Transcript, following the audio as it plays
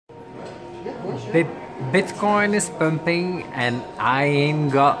Bitcoin is pumping and I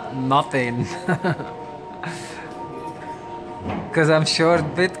ain't got nothing. Because I'm short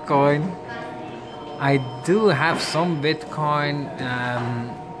Bitcoin. I do have some Bitcoin,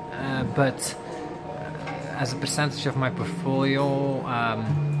 but as a percentage of my portfolio,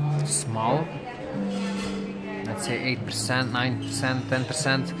 small. Let's say 8%, 9%,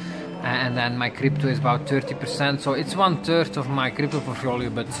 10%. And then my crypto is about 30%. So it's 1/3 of my crypto portfolio,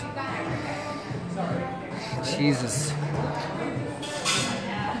 but Jesus.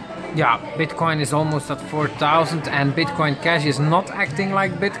 Yeah, Bitcoin is almost at 4,000 and Bitcoin Cash is not acting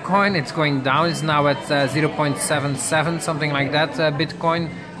like Bitcoin. It's going down. It's now at 0.77, something like that, Bitcoin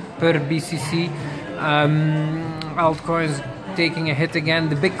per BCC. Altcoins taking a hit again.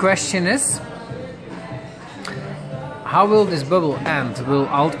 The big question is, how will this bubble end? Will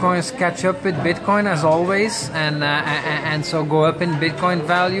altcoins catch up with Bitcoin as always and so go up in Bitcoin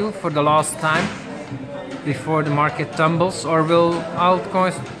value for the last time before the market tumbles? Or will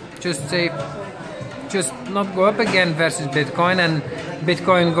altcoins just not go up again versus Bitcoin, and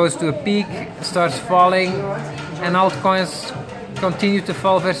Bitcoin goes to a peak, starts falling, and altcoins continue to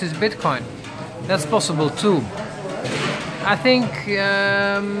fall versus Bitcoin? That's possible too. I think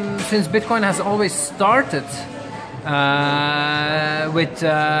since Bitcoin has always started with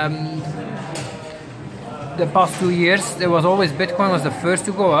the past 2 years, there was always Bitcoin was the first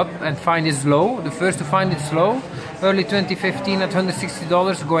to go up and find its low, the first to find its low. Early 2015 at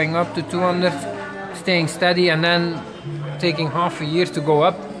 $160, going up to 200, staying steady, and then taking half a year to go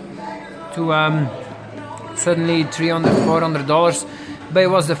up to suddenly $300, $400. But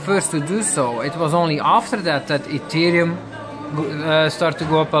it was the first to do so. It was only after that that Ethereum started to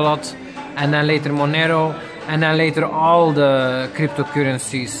go up a lot, and then later Monero, and then later all the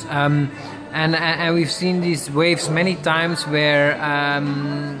cryptocurrencies. And we've seen these waves many times where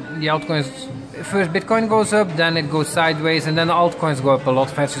the altcoins, first Bitcoin goes up, then it goes sideways, and then the altcoins go up a lot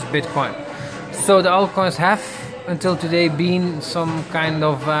versus Bitcoin. So the altcoins have until today been some kind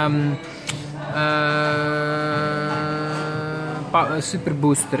of super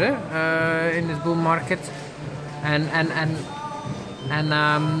booster in this bull market, and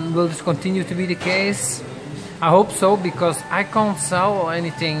will this continue to be the case? I hope so, because I can't sell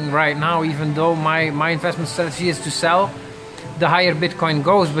anything right now, even though my investment strategy is to sell the higher Bitcoin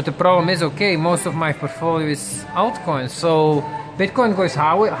goes. But the problem is, okay, most of my portfolio is altcoins, so Bitcoin goes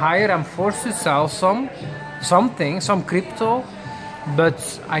higher, I'm forced to sell some crypto,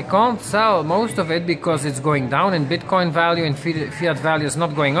 but I can't sell most of it because it's going down in Bitcoin value and fiat value is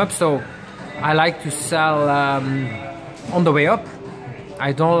not going up. So I like to sell on the way up.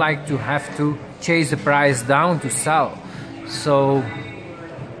 I don't like to have to chase the price down to sell. So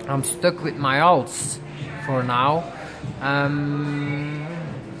I'm stuck with my alts for now, and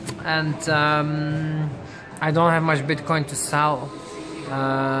I don't have much Bitcoin to sell,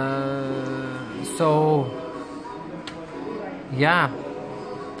 so yeah,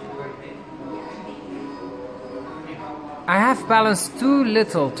 I have balanced too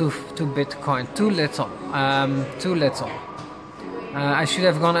little to Bitcoin, too little. I should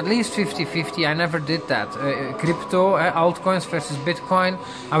have gone at least 50-50. I never did that. Crypto, altcoins versus Bitcoin.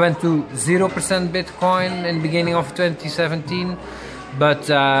 I went to 0% Bitcoin in the beginning of 2017, but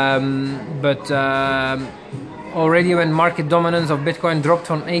already when market dominance of Bitcoin dropped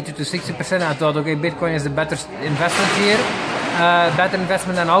from 80 to 60%, I thought, okay, Bitcoin is a better investment here, better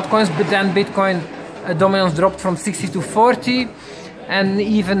investment than altcoins. But then Bitcoin dominance dropped from 60 to 40, and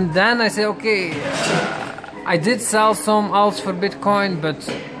even then I said, okay. I did sell some alts for Bitcoin, but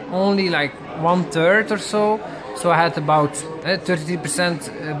only like 1/3 or so. So I had about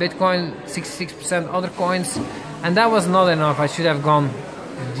 33% Bitcoin, 66% other coins, and that was not enough. I should have gone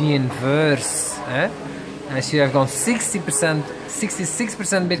the inverse. I should have gone 60%,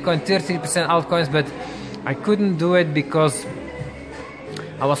 66% Bitcoin, 33% altcoins, but I couldn't do it because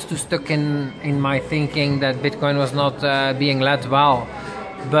I was too stuck in my thinking that Bitcoin was not being led well.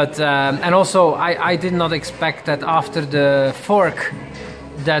 But and also I did not expect that after the fork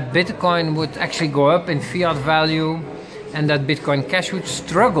that Bitcoin would actually go up in fiat value and that Bitcoin Cash would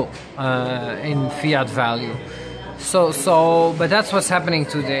struggle in fiat value. So but that's what's happening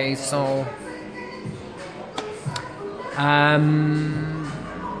today. So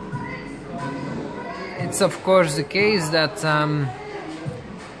it's of course the case that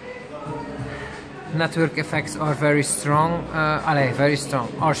network effects are very strong, not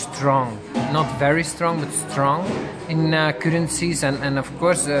very strong, but strong in currencies, and of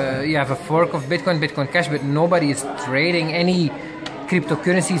course you have a fork of Bitcoin Cash, but nobody is trading any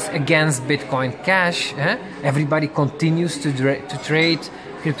cryptocurrencies against Bitcoin Cash. Everybody continues to trade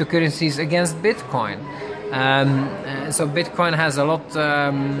cryptocurrencies against Bitcoin. So Bitcoin has a lot.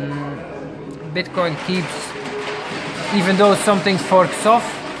 Bitcoin keeps, even though something forks off,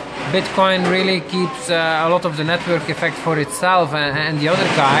 Bitcoin really keeps a lot of the network effect for itself, and the other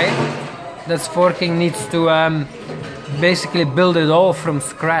guy that's forking needs to basically build it all from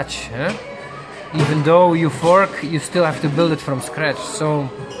scratch. Even though you fork, you still have to build it from scratch. So,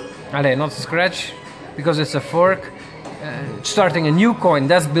 not scratch, because it's a fork. Starting a new coin,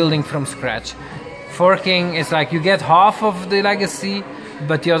 that's building from scratch. Forking is like you get half of the legacy,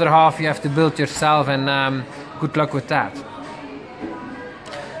 but the other half you have to build yourself, and good luck with that.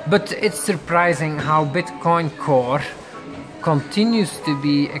 But it's surprising how Bitcoin Core continues to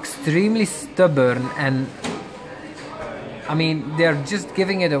be extremely stubborn, and I mean, they're just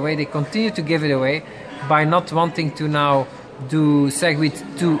giving it away. They continue to give it away by not wanting to now do SegWit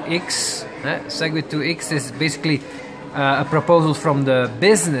 2x. SegWit 2x is basically a proposal from the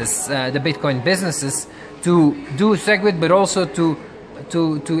business, the Bitcoin businesses, to do SegWit, but also to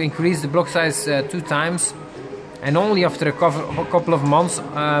increase the block size 2 times, and only after a couple of months.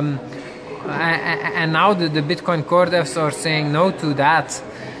 And now the Bitcoin Core devs are saying no to that.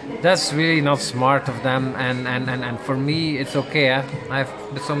 That's really not smart of them, and for me it's okay. I have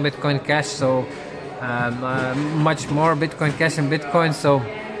some Bitcoin Cash, so much more Bitcoin Cash and Bitcoin, so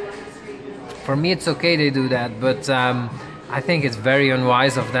for me it's okay they do that, but I think it's very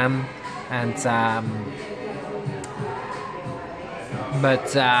unwise of them, and so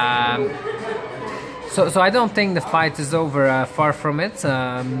I don't think the fight is over, far from it,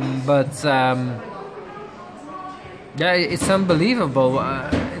 but yeah, it's unbelievable.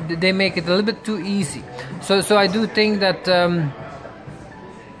 They make it a little bit too easy. So I do think that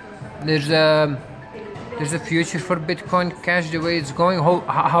there's a future for Bitcoin Cash the way it's going.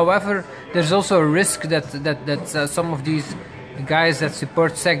 However, there's also a risk that some of these guys that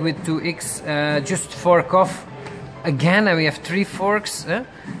support SegWit 2x just fork off again, and we have 3 forks. We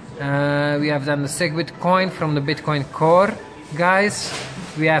have then the SegWit coin from the Bitcoin Core guys.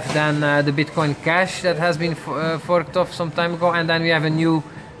 We have then the Bitcoin Cash that has been forked off some time ago, and then we have a new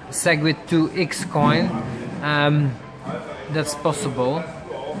SegWit 2x coin. That's possible.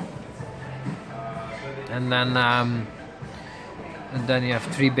 And then you have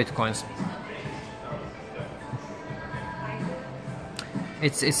 3 Bitcoins.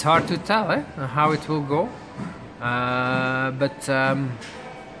 It's hard to tell how it will go, but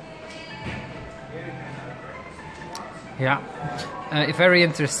yeah, very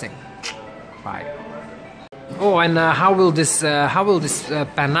interesting. Bye. Oh, and how will this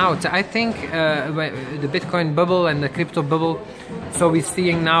pan out? I think the Bitcoin bubble and the crypto bubble. So we're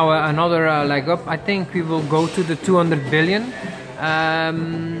seeing now another leg up. I think we will go to the 200 billion.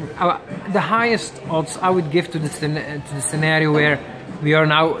 The highest odds I would give to the scenario where we are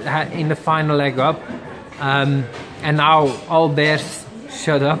now in the final leg up, and now all bears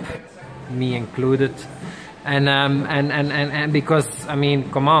shut up, me included. And because I mean,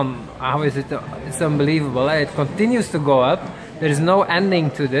 come on, how is it? It's unbelievable. It continues to go up. There is no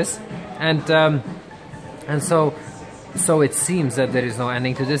ending to this, and so it seems that there is no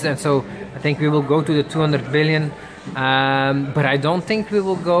ending to this. And so I think we will go to the 200 billion, but I don't think we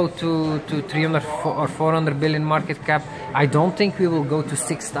will go to 300 or 400 billion market cap. I don't think we will go to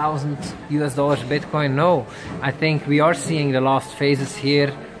 $6,000 Bitcoin. No, I think we are seeing the last phases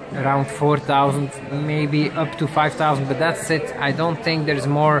here. Around 4,000, maybe up to 5,000, but that's it. I don't think there's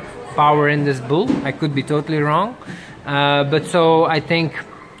more power in this bull. I could be totally wrong, but so I think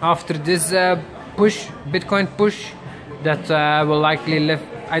after this push, Bitcoin push, that will likely live.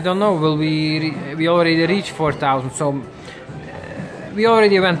 I don't know. Will we already reach 4,000? So we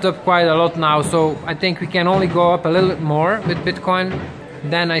already went up quite a lot now. So I think we can only go up a little bit more with Bitcoin.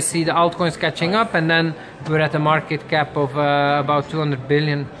 Then I see the altcoins catching up, and then we're at a market cap of about 200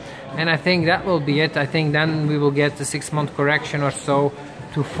 billion, and I think that will be it. I think then we will get a 6-month correction or so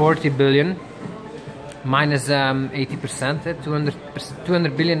to 40 billion minus 80%.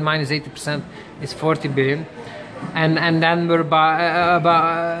 200 billion minus 80% is 40 billion, and then we're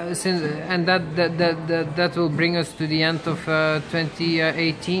that will bring us to the end of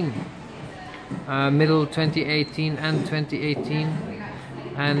 2018, middle 2018 and 2018.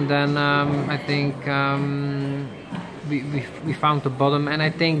 And then I think we found the bottom, and I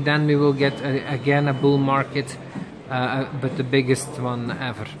think then we will get again a bull market, but the biggest one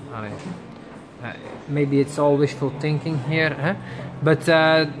ever. Maybe it's all wishful thinking here, but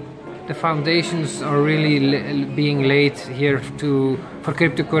the foundations are really being laid here for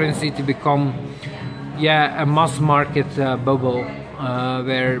cryptocurrency to become, a mass market bubble,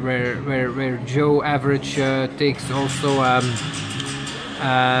 where Joe Average takes also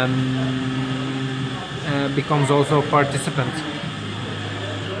becomes also a participant.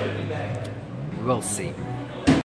 We'll see.